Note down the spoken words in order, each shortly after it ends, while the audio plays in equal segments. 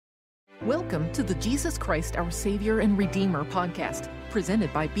Welcome to the Jesus Christ, Our Savior and Redeemer podcast,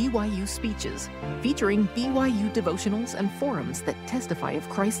 presented by BYU Speeches, featuring BYU devotionals and forums that testify of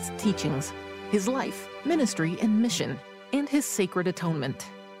Christ's teachings, His life, ministry, and mission, and His sacred atonement.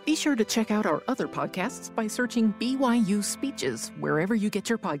 Be sure to check out our other podcasts by searching BYU Speeches wherever you get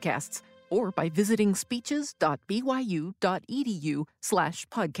your podcasts, or by visiting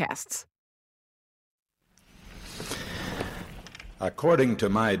speeches.byu.edu/podcasts. According to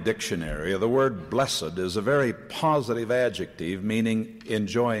my dictionary, the word blessed is a very positive adjective, meaning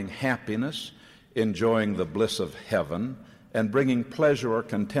enjoying happiness, enjoying the bliss of heaven, and bringing pleasure or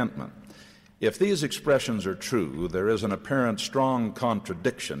contentment. If these expressions are true, there is an apparent strong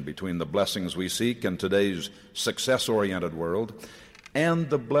contradiction between the blessings we seek in today's success-oriented world and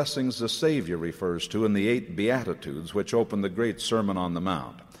the blessings the Savior refers to in the 8 Beatitudes which open the great Sermon on the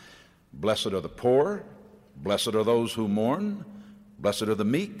Mount. Blessed are the poor, blessed are those who mourn, blessed are the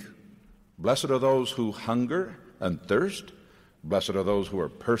meek, blessed are those who hunger and thirst, blessed are those who are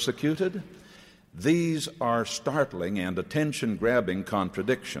persecuted. These are startling and attention-grabbing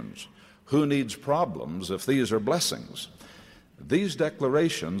contradictions. Who needs problems if these are blessings? These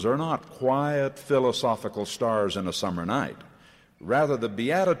declarations are not quiet philosophical stars in a summer night. Rather, the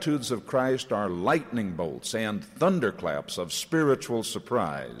Beatitudes of Christ are lightning bolts and thunderclaps of spiritual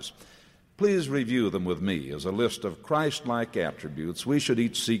surprise. Please review them with me as a list of Christ-like attributes we should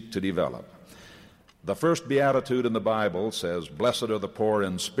each seek to develop. The first Beatitude in the Bible says, "Blessed are the poor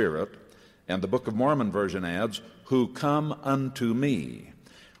in spirit," and the Book of Mormon version adds, "who come unto me."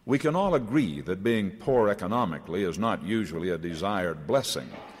 We can all agree that being poor economically is not usually a desired blessing.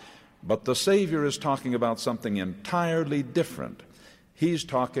 But the Savior is talking about something entirely different. He's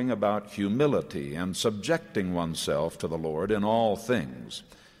talking about humility and subjecting oneself to the Lord in all things.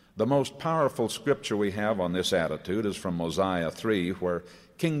 The most powerful scripture we have on this attitude is from Mosiah 3, where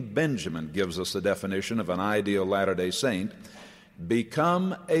King Benjamin gives us the definition of an ideal Latter-day Saint: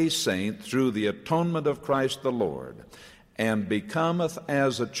 "Become a saint through the atonement of Christ the Lord, and becometh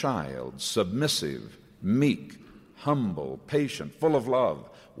as a child, submissive, meek, humble, patient, full of love,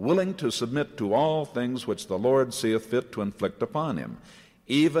 willing to submit to all things which the Lord seeth fit to inflict upon him,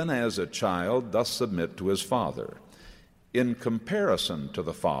 even as a child doth submit to his father." In comparison to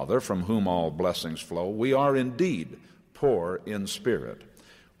the Father, from whom all blessings flow, we are indeed poor in spirit.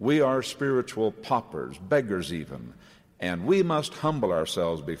 We are spiritual paupers, beggars even, and we must humble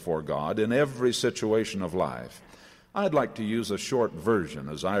ourselves before God in every situation of life. I'd like to use a short version,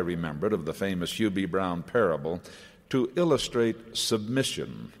 as I remember it, of the famous Hugh B. Brown parable to illustrate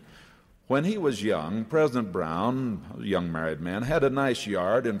submission. When he was young, President Brown, a young married man, had a nice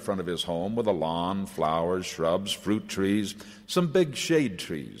yard in front of his home with a lawn, flowers, shrubs, fruit trees, some big shade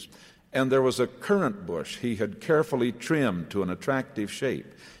trees, and there was a currant bush he had carefully trimmed to an attractive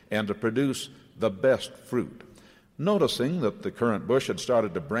shape and to produce the best fruit. Noticing that the currant bush had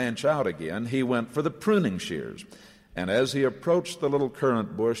started to branch out again, he went for the pruning shears, and as he approached the little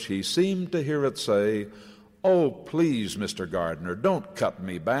currant bush, he seemed to hear it say, "Oh, please, Mr. Gardener, don't cut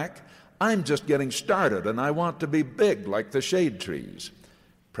me back. I'm just getting started, and I want to be big like the shade trees."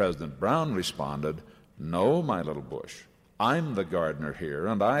 President Brown responded, "No, my little bush, I'm the gardener here,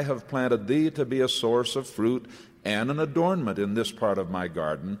 and I have planted thee to be a source of fruit and an adornment in this part of my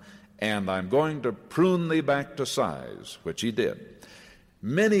garden, and I'm going to prune thee back to size," which he did.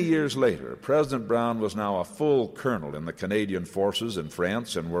 Many years later, President Brown was now a full colonel in the Canadian forces in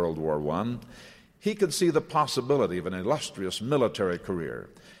France in World War I. He could see the possibility of an illustrious military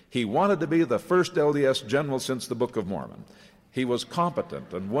career. He wanted to be the first LDS general since the Book of Mormon. He was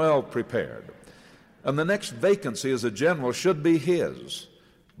competent and well prepared. And the next vacancy as a general should be his.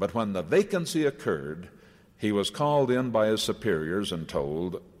 But when the vacancy occurred, he was called in by his superiors and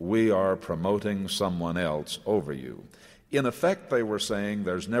told, "We are promoting someone else over you." In effect, they were saying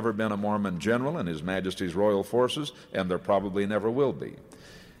there's never been a Mormon general in His Majesty's Royal Forces, and there probably never will be.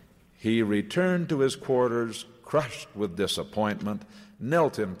 He returned to his quarters, crushed with disappointment,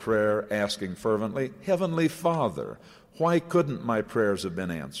 knelt in prayer, asking fervently, "Heavenly Father, why couldn't my prayers have been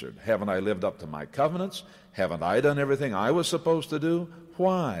answered? Haven't I lived up to my covenants? Haven't I done everything I was supposed to do?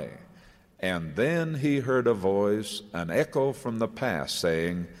 Why?" And then he heard a voice, an echo from the past,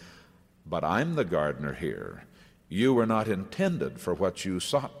 saying, "But I'm the gardener here. You were not intended for what you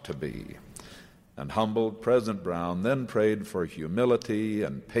sought to be." And humbled, President Brown then prayed for humility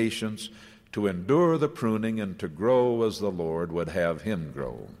and patience to endure the pruning and to grow as the Lord would have him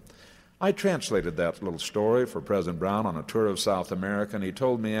grow. I translated that little story for President Brown on a tour of South America, and he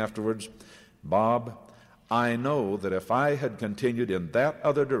told me afterwards, "Bob, I know that if I had continued in that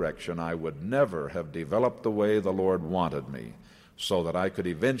other direction, I would never have developed the way the Lord wanted me. so that I could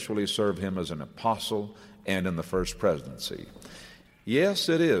eventually serve him as an apostle and in the first presidency. Yes,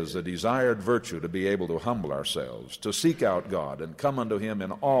 it is a desired virtue to be able to humble ourselves, to seek out God and come unto him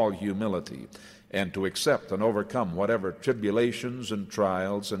in all humility, and to accept and overcome whatever tribulations and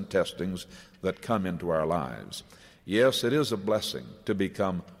trials and testings that come into our lives. Yes, it is a blessing to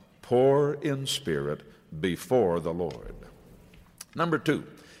become poor in spirit before the Lord. Number 2,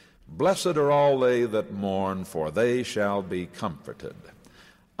 blessed are all they that mourn, for they shall be comforted.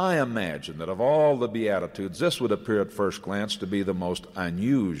 I imagine that of all the Beatitudes, this would appear at first glance to be the most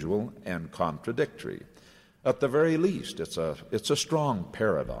unusual and contradictory. At the very least, it's a strong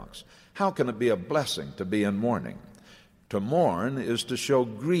paradox. How can it be a blessing to be in mourning? To mourn is to show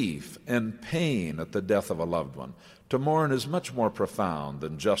grief and pain at the death of a loved one. To mourn is much more profound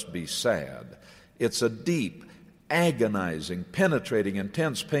than just be sad. It's a deep, agonizing, penetrating,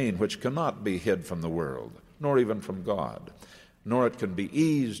 intense pain which cannot be hid from the world, nor even from God. Nor it can be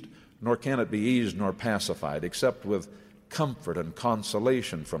eased, nor can it be eased nor pacified, except with comfort and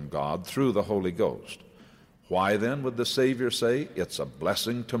consolation from God through the Holy Ghost. Why then would the Savior say it's a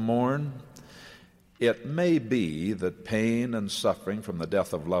blessing to mourn? It may be that pain and suffering from the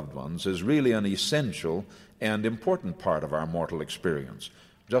death of loved ones is really an essential and important part of our mortal experience,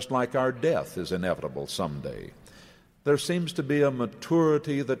 just like our death is inevitable someday. There seems to be a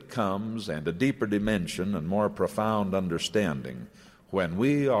maturity that comes and a deeper dimension and more profound understanding when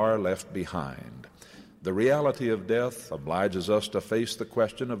we are left behind. The reality of death obliges us to face the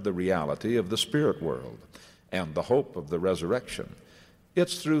question of the reality of the spirit world and the hope of the resurrection.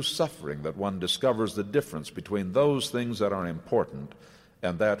 It's through suffering that one discovers the difference between those things that are important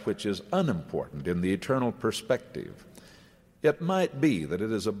and that which is unimportant in the eternal perspective. It might be that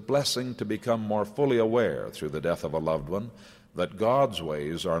it is a blessing to become more fully aware through the death of a loved one that God's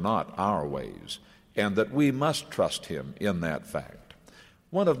ways are not our ways, and that we must trust him in that fact.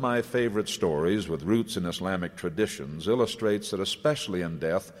 One of my favorite stories with roots in Islamic traditions illustrates that especially in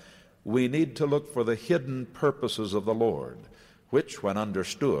death, we need to look for the hidden purposes of the Lord, which, when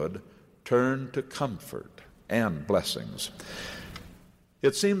understood, turn to comfort and blessings.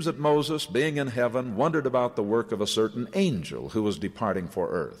 It seems that Moses, being in heaven, wondered about the work of a certain angel who was departing for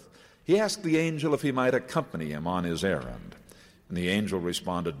earth. He asked the angel if he might accompany him on his errand. And the angel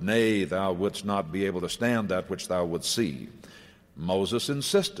responded, "Nay, thou wouldst not be able to stand that which thou wouldst see." Moses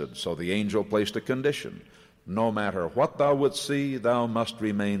insisted, so the angel placed a condition. "No matter what thou wouldst see, thou must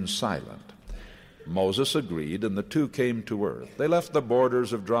remain silent." Moses agreed, and the two came to earth. They left the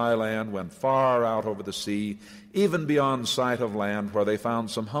borders of dry land, went far out over the sea, even beyond sight of land, where they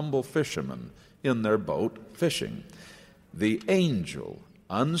found some humble fishermen in their boat fishing. The angel,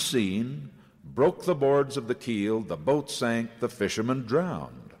 unseen, broke the boards of the keel, the boat sank, the fishermen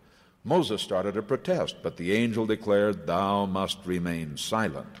drowned. Moses started to protest, but the angel declared, "Thou must remain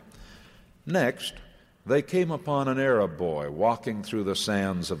silent." Next, they came upon an Arab boy walking through the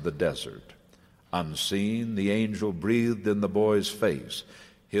sands of the desert. Unseen, the angel breathed in the boy's face.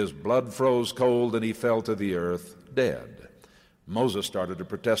 His blood froze cold, and he fell to the earth, dead. Moses started to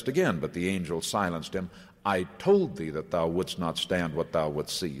protest again, but the angel silenced him. "I told thee that thou wouldst not stand what thou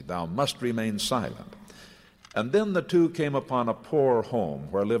wouldst see. Thou must remain silent." And then the two came upon a poor home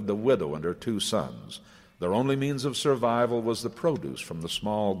where lived a widow and her 2 sons. Their only means of survival was the produce from the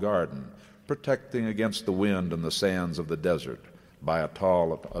small garden, protecting against the wind and the sands of the desert by a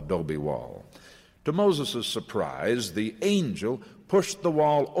tall adobe wall. To Moses' surprise, the angel pushed the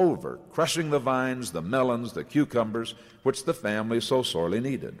wall over, crushing the vines, the melons, the cucumbers, which the family so sorely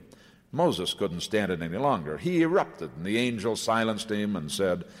needed. Moses couldn't stand it any longer. He erupted, and the angel silenced him and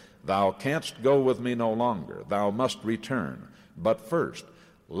said, "Thou canst go with me no longer. Thou must return. But first,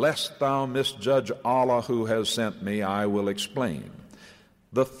 lest thou misjudge Allah who has sent me, I will explain."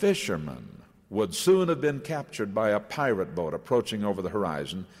 The fishermen would soon have been captured by a pirate boat approaching over the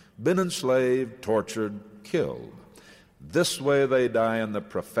horizon, been enslaved, tortured, killed. This way they die in the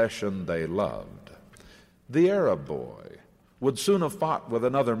profession they loved. The Arab boy would soon have fought with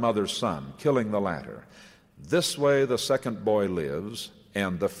another mother's son, killing the latter. This way the second boy lives,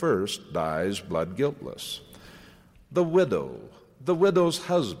 and the first dies blood guiltless. The widow's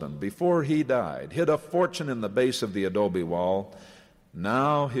husband, before he died, hid a fortune in the base of the adobe wall.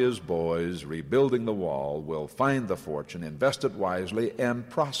 Now his boys, rebuilding the wall, will find the fortune, invest it wisely, and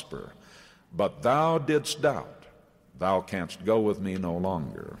prosper. But thou didst doubt. Thou canst go with me no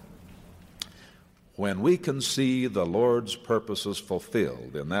longer. When we can see the Lord's purposes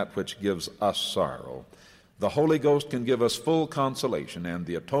fulfilled in that which gives us sorrow, the Holy Ghost can give us full consolation, and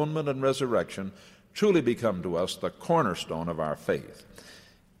the atonement and resurrection truly become to us the cornerstone of our faith.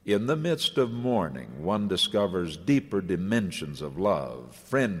 In the midst of mourning, one discovers deeper dimensions of love,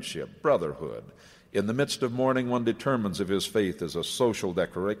 friendship, brotherhood. In the midst of mourning, one determines if his faith is a social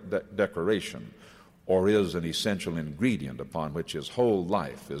decoration or is an essential ingredient upon which his whole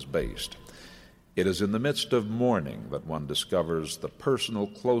life is based. It is in the midst of mourning that one discovers the personal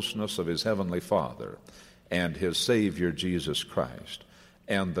closeness of his Heavenly Father and his Savior Jesus Christ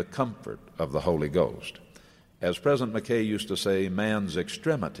and the comfort of the Holy Ghost. As President McKay used to say, man's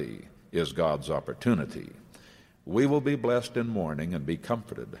extremity is God's opportunity. We will be blessed in mourning and be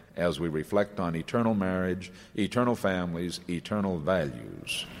comforted as we reflect on eternal marriage, eternal families, eternal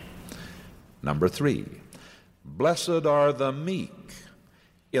values. Number 3, blessed are the meek.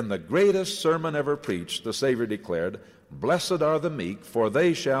 In the greatest sermon ever preached, the Savior declared, "Blessed are the meek, for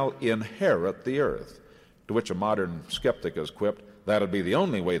they shall inherit the earth." To which a modern skeptic has quipped, that'd be the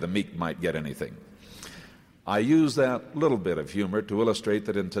only way the meek might get anything. I use that little bit of humor to illustrate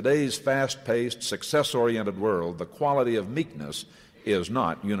that in today's fast-paced, success-oriented world, the quality of meekness is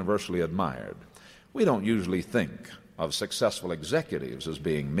not universally admired. We don't usually think of successful executives as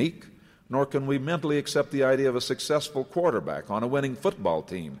being meek, nor can we mentally accept the idea of a successful quarterback on a winning football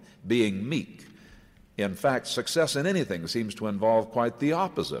team being meek. In fact, success in anything seems to involve quite the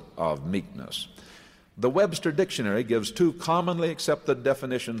opposite of meekness. The Webster Dictionary gives 2 commonly accepted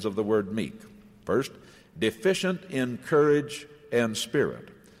definitions of the word meek. First, deficient in courage and spirit,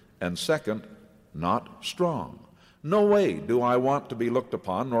 and second, not strong. No way do I want to be looked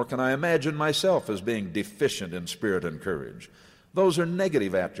upon, nor can I imagine myself as being deficient in spirit and courage. Those are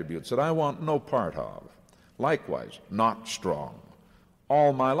negative attributes that I want no part of. Likewise, not strong.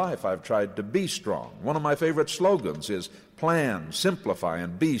 All my life I've tried to be strong. One of my favorite slogans is plan, simplify,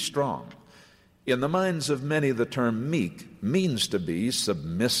 and be strong. In the minds of many, the term meek means to be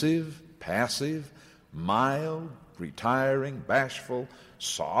submissive, passive, mild, retiring, bashful,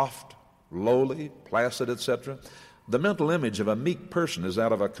 soft, lowly, placid, etc. The mental image of a meek person is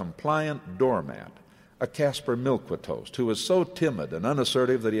that of a compliant doormat, a Casper Milquetoast, who is so timid and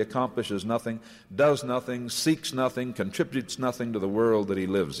unassertive that he accomplishes nothing, does nothing, seeks nothing, contributes nothing to the world that he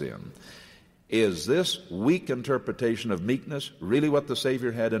lives in. Is this weak interpretation of meekness really what the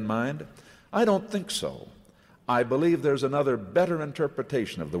Savior had in mind? I don't think so. I believe there's another better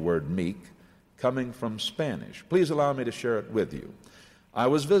interpretation of the word meek coming from Spanish. Please allow me to share it with you. I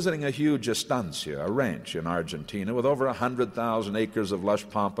was visiting a huge estancia, a ranch in Argentina with over 100,000 acres of lush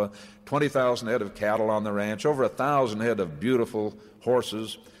pampa, 20,000 head of cattle on the ranch, over 1,000 head of beautiful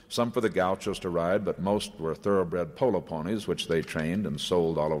horses, some for the gauchos to ride, but most were thoroughbred polo ponies, which they trained and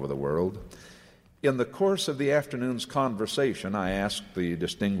sold all over the world. In the course of the afternoon's conversation, I asked the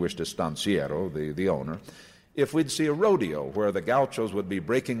distinguished estanciero, the owner, if we'd see a rodeo where the gauchos would be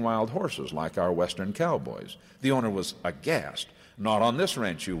breaking wild horses like our western cowboys. The owner was aghast. "Not on this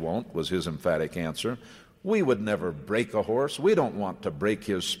ranch you won't," was his emphatic answer. "We would never break a horse. We don't want to break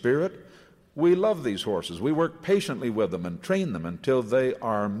his spirit. We love these horses. We work patiently with them and train them until they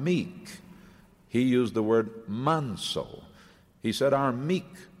are meek." He used the word manso. He said our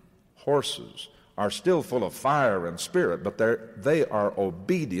meek horses are still full of fire and spirit, but they are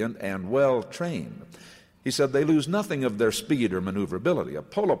obedient and well trained. He said they lose nothing of their speed or maneuverability. A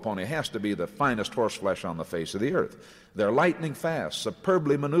polo pony has to be the finest horseflesh on the face of the earth. They're lightning fast,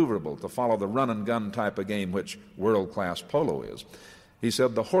 superbly maneuverable to follow the run-and-gun type of game which world-class polo is. He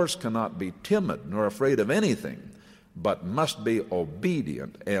said the horse cannot be timid nor afraid of anything, but must be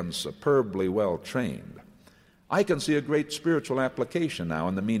obedient and superbly well trained. I can see a great spiritual application now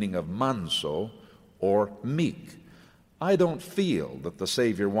in the meaning of manso or meek. I don't feel that the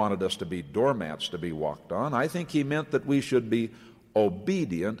Savior wanted us to be doormats to be walked on. I think he meant that we should be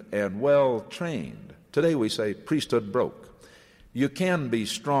obedient and well trained. Today we say priesthood broke. You can be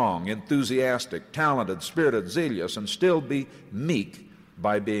strong, enthusiastic, talented, spirited, zealous, and still be meek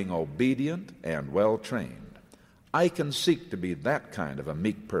by being obedient and well trained. I can seek to be that kind of a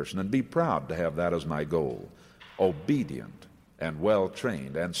meek person and be proud to have that as my goal, obedient and well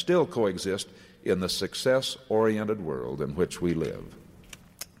trained, and still coexist in the success-oriented world in which we live.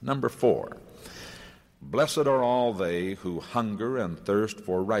 Number 4, blessed are all they who hunger and thirst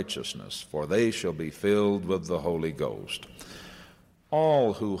for righteousness, for they shall be filled with the Holy Ghost.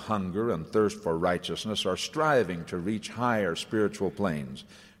 All who hunger and thirst for righteousness are striving to reach higher spiritual planes.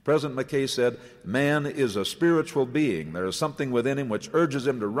 President McKay said, man is a spiritual being. There is something within him which urges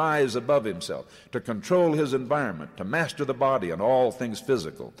him to rise above himself, to control his environment, to master the body and all things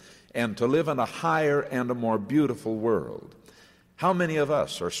physical, and to live in a higher and a more beautiful world. How many of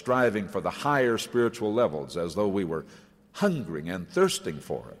us are striving for the higher spiritual levels as though we were hungering and thirsting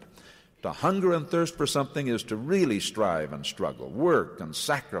for it? To hunger and thirst for something is to really strive and struggle, work and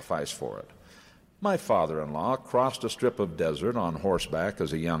sacrifice for it. My father-in-law crossed a strip of desert on horseback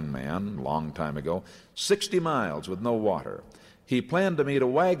as a young man, a long time ago, 60 miles with no water. He planned to meet a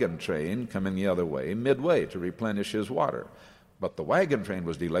wagon train coming the other way, midway, to replenish his water. But the wagon train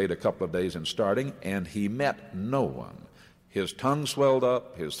was delayed a couple of days in starting, and he met no one. His tongue swelled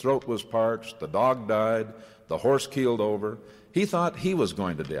up, his throat was parched, the dog died, the horse keeled over. He thought he was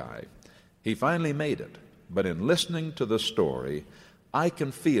going to die. He finally made it, but in listening to the story, I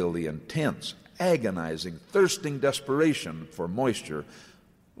can feel the intense, agonizing, thirsting desperation for moisture,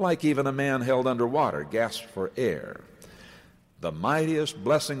 like even a man held under water gasps for air. The mightiest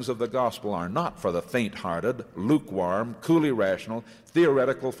blessings of the gospel are not for the faint-hearted, lukewarm, coolly rational,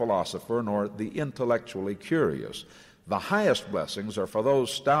 theoretical philosopher, nor the intellectually curious. The highest blessings are for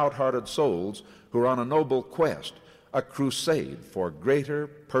those stout-hearted souls who are on a noble quest, a crusade for greater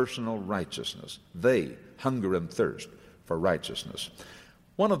personal righteousness. They hunger and thirst for righteousness.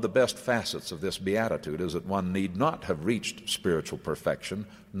 One of the best facets of this beatitude is that one need not have reached spiritual perfection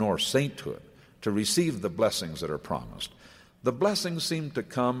nor sainthood to receive the blessings that are promised. The blessings seem to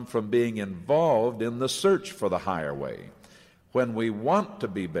come from being involved in the search for the higher way. When we want to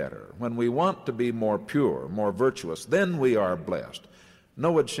be better, when we want to be more pure, more virtuous, then we are blessed.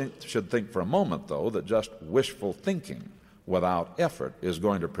 No one should think for a moment, though, that just wishful thinking without effort is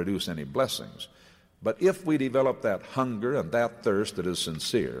going to produce any blessings. But if we develop that hunger and that thirst that is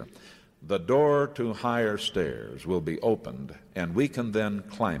sincere, the door to higher stairs will be opened, and we can then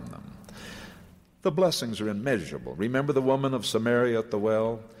climb them. The blessings are immeasurable. Remember the woman of Samaria at the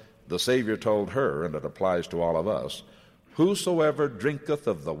well? The Savior told her, and it applies to all of us, "Whosoever drinketh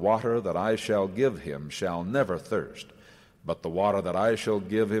of the water that I shall give him shall never thirst, but the water that I shall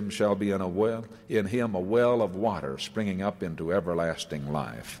give him shall be in him a well of water springing up into everlasting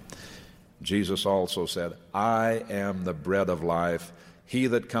life." Jesus also said, "I am the bread of life. He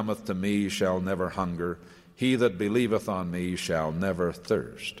that cometh to me shall never hunger. He that believeth on me shall never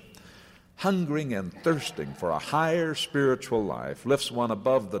thirst." Hungering and thirsting for a higher spiritual life lifts one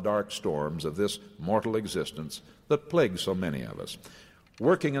above the dark storms of this mortal existence that plague so many of us.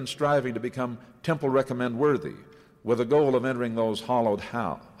 Working and striving to become temple recommend worthy, with the goal of entering those hallowed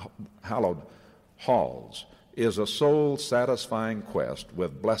halls, is a soul-satisfying quest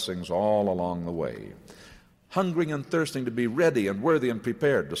with blessings all along the way. Hungering and thirsting to be ready and worthy and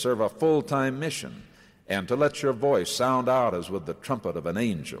prepared to serve a full-time mission and to let your voice sound out as with the trumpet of an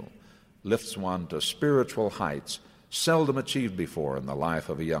angel lifts one to spiritual heights seldom achieved before in the life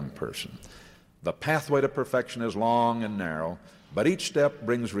of a young person. The pathway to perfection is long and narrow, but each step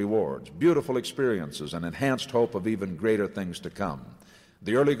brings rewards, beautiful experiences, and enhanced hope of even greater things to come.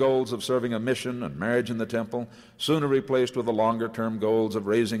 The early goals of serving a mission and marriage in the temple soon are replaced with the longer-term goals of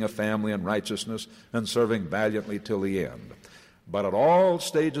raising a family in righteousness and serving valiantly till the end. But at all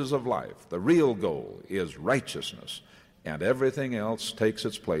stages of life, the real goal is righteousness, and everything else takes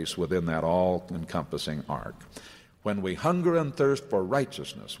its place within that all-encompassing arc. When we hunger and thirst for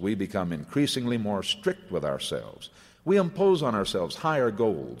righteousness, we become increasingly more strict with ourselves. We impose on ourselves higher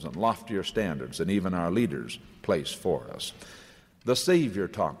goals and loftier standards than even our leaders place for us. The Savior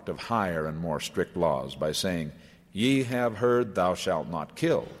talked of higher and more strict laws by saying, "Ye have heard, thou shalt not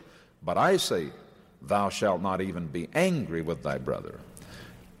kill. But I say, thou shalt not even be angry with thy brother."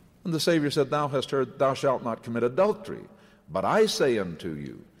 And the Savior said, "Thou hast heard, thou shalt not commit adultery. But I say unto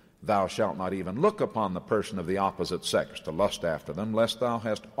you, thou shalt not even look upon the person of the opposite sex to lust after them, lest thou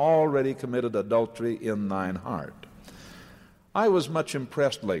hast already committed adultery in thine heart." I was much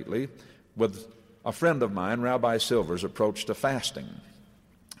impressed lately with a friend of mine, Rabbi Silver's, approach to fasting.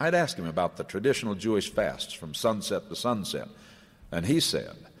 I'd asked him about the traditional Jewish fasts from sunset to sunset, and he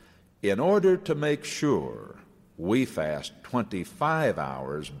said, "In order to make sure, we fast 25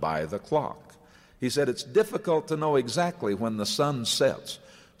 hours by the clock." He said, "It's difficult to know exactly when the sun sets,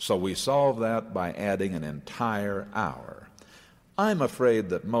 so we solve that by adding an entire hour." I'm afraid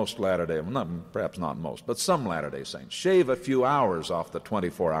that most Latter-day, perhaps not most, but some Latter-day Saints shave a few hours off the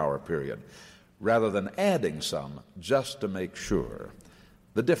 24-hour period rather than adding some just to make sure.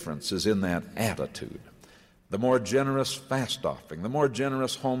 The difference is in that attitude. The more generous fast offering, the more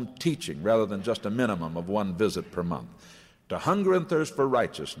generous home teaching rather than just a minimum of one visit per month. To hunger and thirst for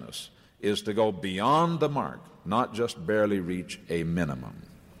righteousness is to go beyond the mark, not just barely reach a minimum.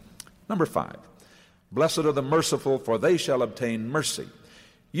 Number 5, blessed are the merciful, for they shall obtain mercy.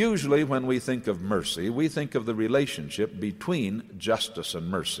 Usually when we think of mercy, we think of the relationship between justice and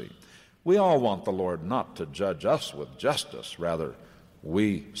mercy. We all want the Lord not to judge us with justice. Rather,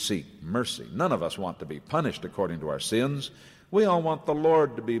 we seek mercy. None of us want to be punished according to our sins. We all want the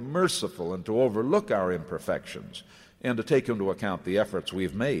Lord to be merciful and to overlook our imperfections and to take into account the efforts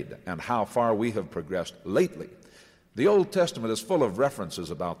we've made and how far we have progressed lately. The Old Testament is full of references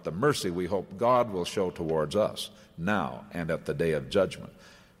about the mercy we hope God will show towards us now and at the day of judgment.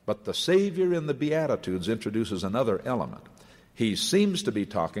 But the Savior in the Beatitudes introduces another element. He seems to be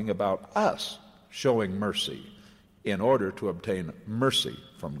talking about us showing mercy in order to obtain mercy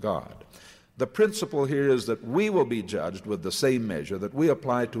from God. The principle here is that we will be judged with the same measure that we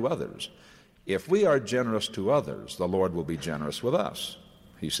apply to others. If we are generous to others, the Lord will be generous with us.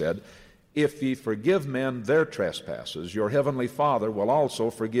 He said, "If ye forgive men their trespasses, your heavenly Father will also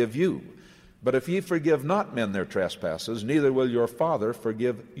forgive you. But if ye forgive not men their trespasses, neither will your Father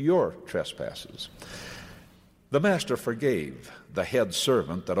forgive your trespasses." The master forgave the head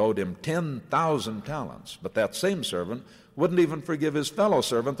servant that owed him 10,000 talents, but that same servant wouldn't even forgive his fellow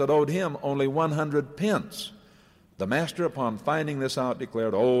servant that owed him only 100 pence. The master, upon finding this out,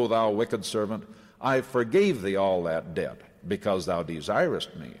 declared, "O thou wicked servant, I forgave thee all that debt, because thou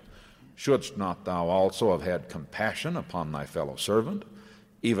desirest me. Shouldst not thou also have had compassion upon thy fellow servant,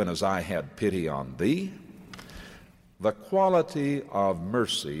 even as I had pity on thee?" The quality of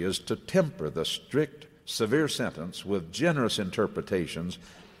mercy is to temper the strict, severe sentence with generous interpretations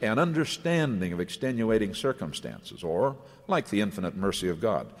and understanding of extenuating circumstances, or, like the infinite mercy of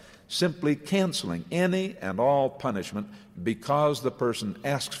God, simply canceling any and all punishment because the person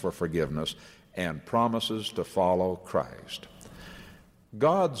asks for forgiveness and promises to follow Christ.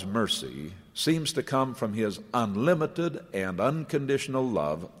 God's mercy seems to come from His unlimited and unconditional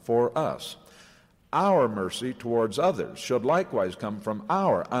love for us. Our mercy towards others should likewise come from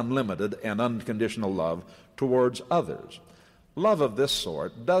our unlimited and unconditional love towards others. Love of this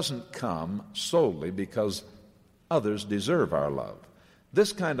sort doesn't come solely because others deserve our love.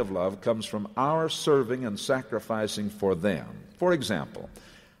 This kind of love comes from our serving and sacrificing for them. For example,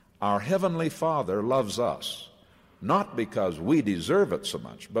 our Heavenly Father loves us, not because we deserve it so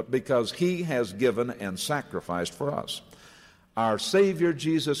much, but because He has given and sacrificed for us. Our Savior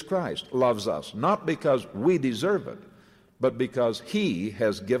Jesus Christ loves us, not because we deserve it, but because He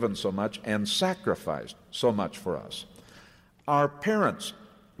has given so much and sacrificed so much for us. Our parents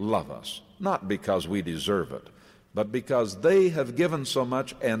love us, not because we deserve it, but because they have given so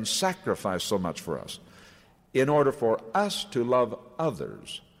much and sacrificed so much for us. In order for us to love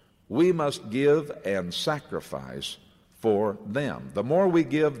others, we must give and sacrifice for them. The more we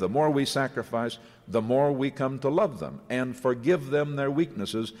give, the more we sacrifice, the more we come to love them and forgive them their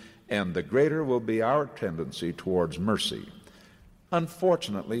weaknesses, and the greater will be our tendency towards mercy.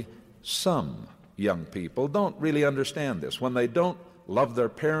 Unfortunately, some young people don't really understand this. When they don't love their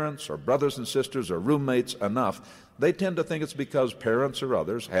parents or brothers and sisters or roommates enough, they tend to think it's because parents or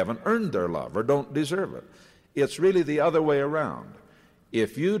others haven't earned their love or don't deserve it. It's really the other way around.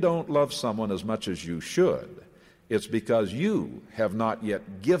 If you don't love someone as much as you should, it's because you have not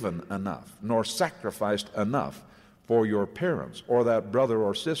yet given enough nor sacrificed enough for your parents or that brother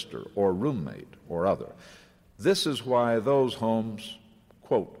or sister or roommate or other. This is why those homes,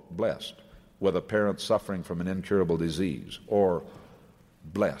 quote, blessed with a parent suffering from an incurable disease, or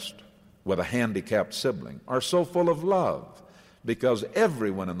blessed with a handicapped sibling, are so full of love, because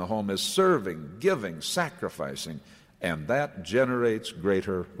everyone in the home is serving, giving, sacrificing, and that generates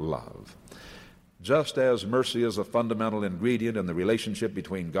greater love. Just as mercy is a fundamental ingredient in the relationship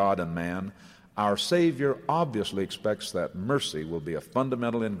between God and man, our Savior obviously expects that mercy will be a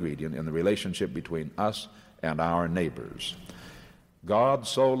fundamental ingredient in the relationship between us and our neighbors. God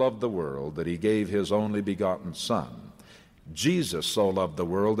so loved the world that He gave His only begotten Son. Jesus so loved the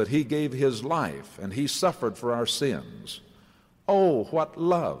world that He gave His life, and He suffered for our sins. Oh, what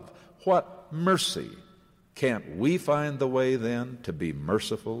love, what mercy! Can't we find the way then to be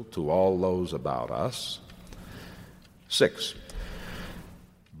merciful to all those about us? 6.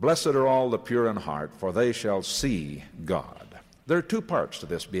 Blessed are all the pure in heart, for they shall see God. There are two parts to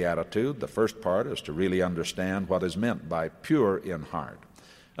this beatitude. The first part is to really understand what is meant by pure in heart.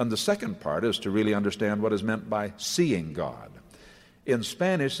 And the second part is to really understand what is meant by seeing God. In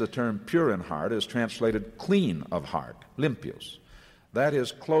Spanish, the term pure in heart is translated clean of heart, limpios. That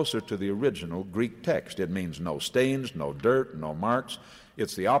is closer to the original Greek text. It means no stains, no dirt, no marks.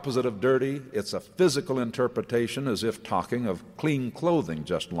 It's the opposite of dirty. It's a physical interpretation, as if talking of clean clothing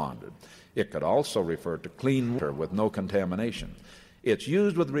just laundered. It could also refer to clean water with no contamination. It's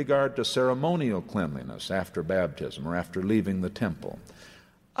used with regard to ceremonial cleanliness after baptism or after leaving the temple.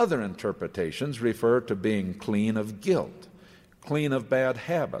 Other interpretations refer to being clean of guilt, clean of bad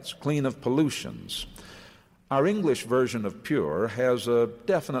habits, clean of pollutions. Our English version of pure has a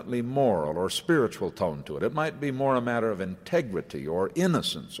definitely moral or spiritual tone to it. It might be more a matter of integrity or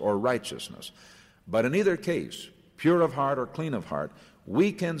innocence or righteousness. But in either case, pure of heart or clean of heart,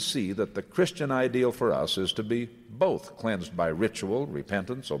 we can see that the Christian ideal for us is to be both cleansed by ritual,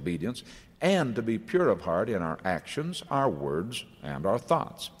 repentance, obedience, and to be pure of heart in our actions, our words, and our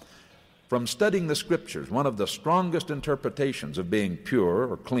thoughts. From studying the Scriptures, one of the strongest interpretations of being pure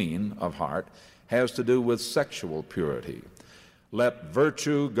or clean of heart has to do with sexual purity. Let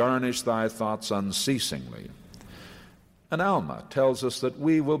virtue garnish thy thoughts unceasingly. And Alma tells us that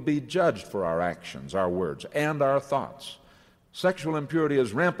we will be judged for our actions, our words, and our thoughts. Sexual impurity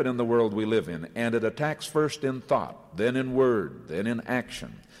is rampant in the world we live in, and it attacks first in thought, then in word, then in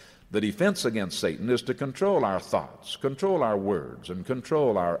action. The defense against Satan is to control our thoughts, control our words, and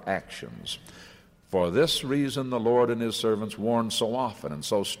control our actions. For this reason, the Lord and His servants warn so often and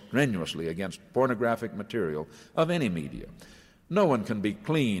so strenuously against pornographic material of any media. No one can be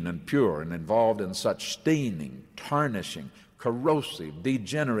clean and pure and involved in such staining, tarnishing, corrosive,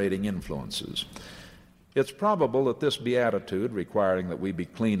 degenerating influences. It's probable that this beatitude, requiring that we be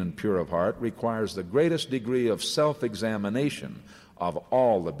clean and pure of heart, requires the greatest degree of self-examination of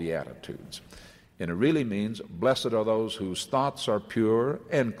all the beatitudes. And it really means, blessed are those whose thoughts are pure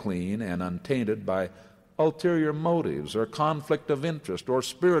and clean and untainted by ulterior motives or conflict of interest or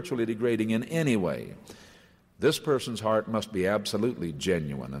spiritually degrading in any way. This person's heart must be absolutely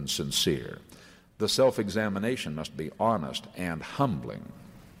genuine and sincere. The self-examination must be honest and humbling.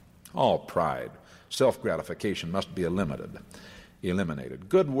 All pride, self-gratification must be eliminated.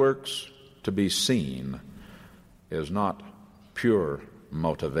 Good works to be seen is not pure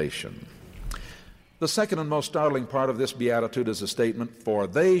motivation. The second and most startling part of this beatitude is the statement, for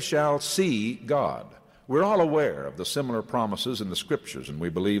they shall see God. We're all aware of the similar promises in the Scriptures, and we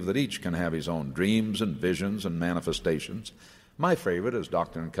believe that each can have his own dreams and visions and manifestations. My favorite is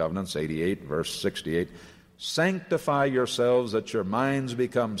Doctrine and Covenants 88, verse 68. Sanctify yourselves that your minds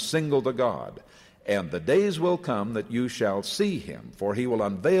become single to God, and the days will come that you shall see him, for he will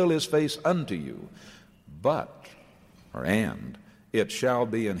unveil his face unto you. And it shall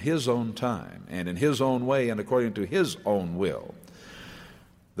be in his own time, and in his own way, and according to his own will.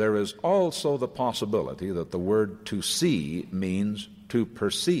 There is also the possibility that the word to see means to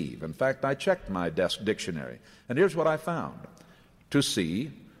perceive. In fact, I checked my desk dictionary, and here's what I found. To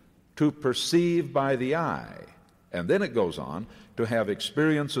see, to perceive by the eye, and then it goes on to have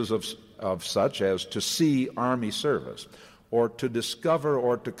experiences of such as to see army service, or to discover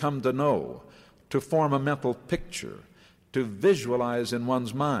or to come to know, to form a mental picture, to visualize in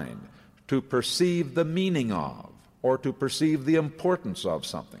one's mind, to perceive the meaning of, or to perceive the importance of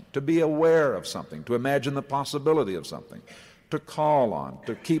something, to be aware of something, to imagine the possibility of something, to call on,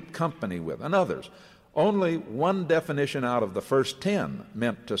 to keep company with, and others. Only one definition out of the first 10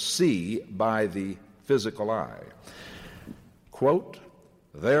 meant to see by the physical eye. Quote,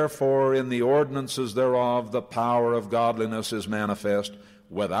 therefore in the ordinances thereof the power of godliness is manifest.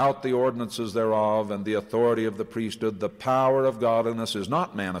 Without the ordinances thereof and the authority of the priesthood, the power of godliness is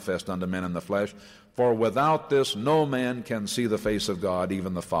not manifest unto men in the flesh. For without this no man can see the face of God,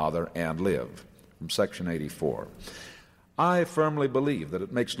 even the Father, and live. From section 84. I firmly believe that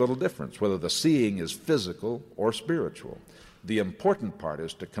it makes little difference whether the seeing is physical or spiritual. The important part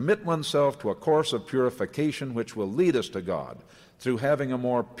is to commit oneself to a course of purification which will lead us to God through having a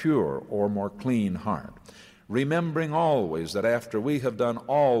more pure or more clean heart. Remembering always that after we have done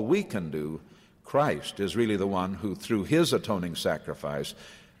all we can do, Christ is really the one who, through his atoning sacrifice,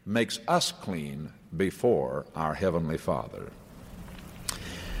 makes us clean before our Heavenly Father.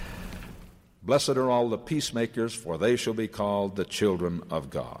 Blessed are all the peacemakers, for they shall be called the children of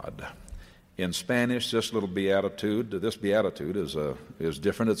God. In Spanish, this beatitude is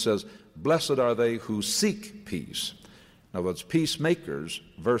different. It says, blessed are they who seek peace. In other words, peacemakers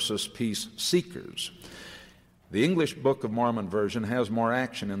versus peace seekers. The English Book of Mormon version has more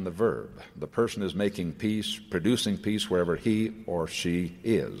action in the verb. The person is making peace, producing peace wherever he or she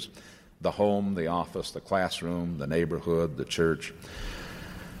is. The home, the office, the classroom, the neighborhood, the church.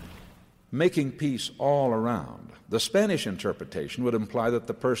 Making peace all around. The Spanish interpretation would imply that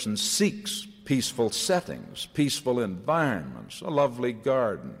the person seeks peaceful settings, peaceful environments, a lovely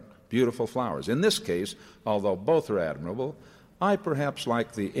garden, beautiful flowers. In this case, although both are admirable, I perhaps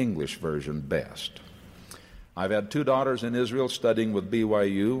like the English version best. I've had 2 daughters in Israel studying with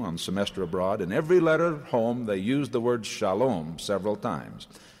BYU on semester abroad. In every letter home, they used the word shalom several times.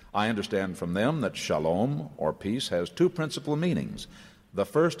 I understand from them that shalom, or peace, has 2 principal meanings. The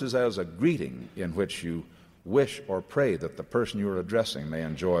first is as a greeting in which you wish or pray that the person you are addressing may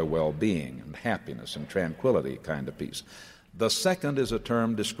enjoy well-being and happiness and tranquility kind of peace. The second is a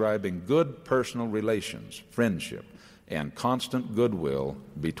term describing good personal relations, friendship, and constant goodwill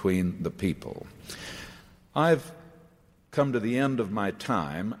between the people. I've come to the end of my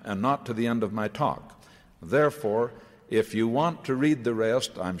time and not to the end of my talk. Therefore, if you want to read the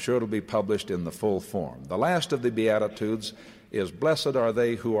rest, I'm sure it'll be published in the full form. The last of the Beatitudes is, "Blessed are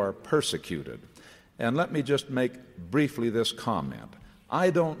they who are persecuted." And let me just make briefly this comment. I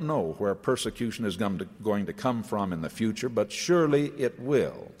don't know where persecution is going to come from in the future, but surely it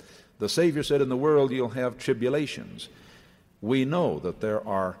will. The Savior said, "In the world you'll have tribulations." We know that there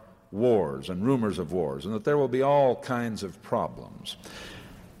are wars and rumors of wars, and that there will be all kinds of problems.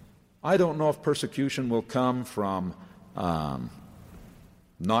 I don't know if persecution will come from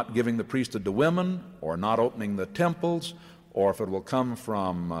not giving the priesthood to women, or not opening the temples, or if it will come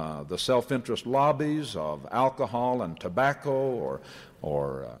from the self-interest lobbies of alcohol and tobacco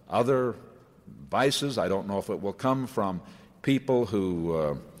or other vices. I don't know if it will come from people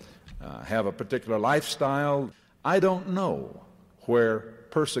who have a particular lifestyle. I don't know where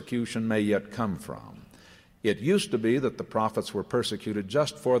persecution may yet come from. It used to be that the prophets were persecuted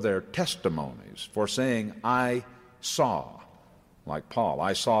just for their testimonies, for saying, "I saw," like Paul,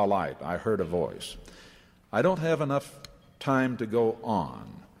 "I saw light, I heard a voice." I don't have enough time to go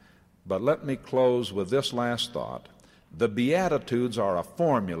on, but let me close with this last thought. The Beatitudes are a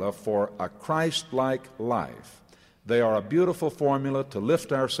formula for a Christ-like life. They are a beautiful formula to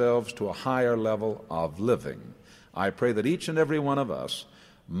lift ourselves to a higher level of living. I pray that each and every one of us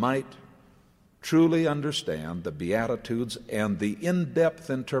might truly understand the Beatitudes and the in-depth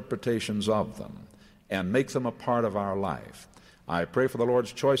interpretations of them and make them a part of our life. I pray for the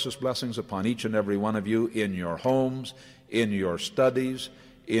Lord's choicest blessings upon each and every one of you in your homes, in your studies,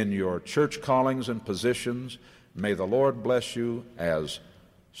 in your church callings and positions. May the Lord bless you as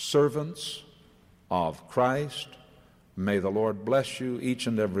servants of Christ. May the Lord bless you, each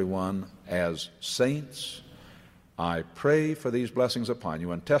and every one, as saints. I pray for these blessings upon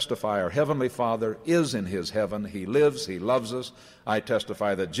you and testify our Heavenly Father is in His heaven. He lives, He loves us. I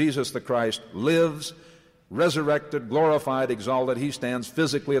testify that Jesus the Christ lives, resurrected, glorified, exalted. He stands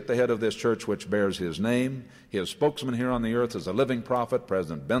physically at the head of this church which bears His name. His spokesman here on the earth is a living prophet,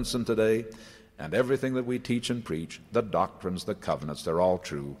 President Benson today. And everything that we teach and preach, the doctrines, the covenants, they're all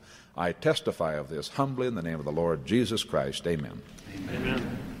true. I testify of this humbly in the name of the Lord Jesus Christ. Amen.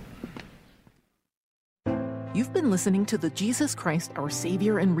 Amen. You've been listening to the Jesus Christ, Our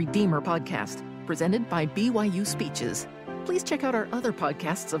Savior and Redeemer podcast, presented by BYU Speeches. Please check out our other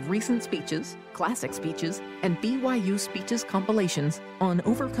podcasts of recent speeches, classic speeches, and BYU Speeches compilations on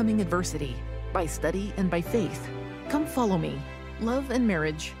overcoming adversity, by study and by faith, Come Follow Me, Love and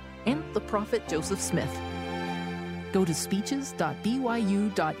Marriage, and the Prophet Joseph Smith. Go to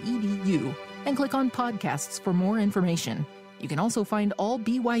speeches.byu.edu and click on podcasts for more information. You can also find all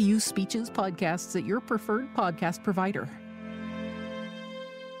BYU Speeches podcasts at your preferred podcast provider.